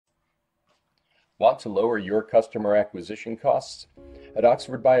Want to lower your customer acquisition costs? At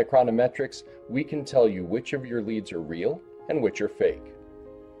Oxford Biochronometrics, we can tell you which of your leads are real and which are fake.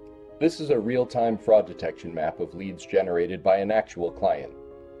 This is a real-time fraud detection map of leads generated by an actual client.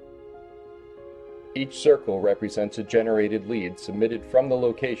 Each circle represents a generated lead submitted from the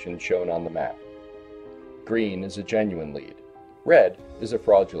location shown on the map. Green is a genuine lead. Red is a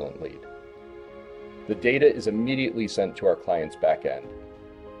fraudulent lead. The data is immediately sent to our client's backend.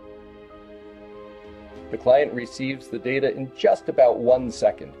 The client receives the data in just about 1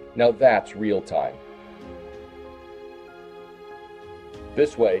 second. Now that's real time.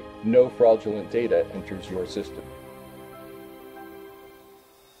 This way, no fraudulent data enters your system.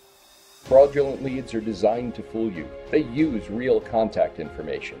 Fraudulent leads are designed to fool you. They use real contact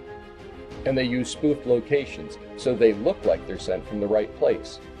information. And they use spoofed locations, so they look like they're sent from the right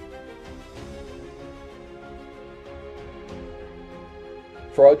place.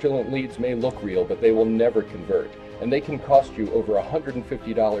 Fraudulent leads may look real, but they will never convert, and they can cost you over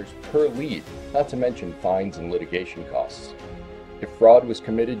 $150 per lead, not to mention fines and litigation costs. If fraud was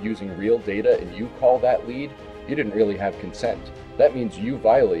committed using real data and you call that lead, you didn't really have consent. That means you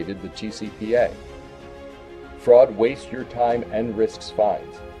violated the TCPA. Fraud wastes your time and risks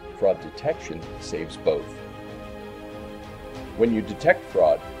fines. Fraud detection saves both. When you detect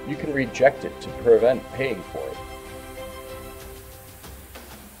fraud, you can reject it to prevent paying for it.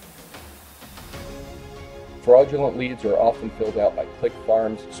 Fraudulent leads are often filled out by click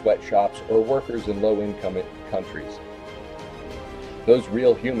farms, sweatshops, or workers in low-income countries. Those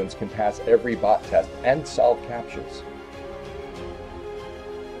real humans can pass every bot test and solve CAPTCHAs.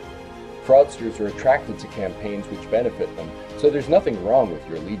 Fraudsters are attracted to campaigns which benefit them, so there's nothing wrong with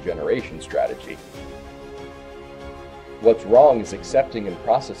your lead generation strategy. What's wrong is accepting and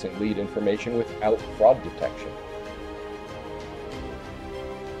processing lead information without fraud detection.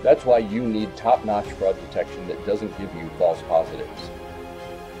 That's why you need top-notch fraud detection that doesn't give you false positives.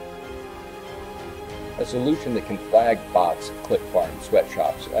 A solution that can flag bots, click farms,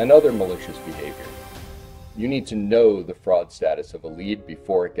 sweatshops, and other malicious behavior. You need to know the fraud status of a lead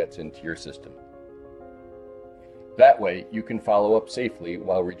before it gets into your system. That way, you can follow up safely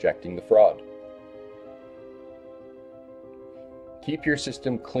while rejecting the fraud. Keep your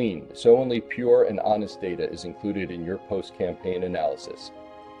system clean, so only pure and honest data is included in your post-campaign analysis.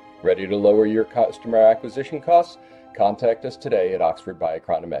 Ready to lower your customer acquisition costs? Contact us today at Oxford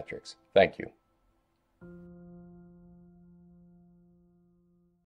Biochronometrics. Thank you.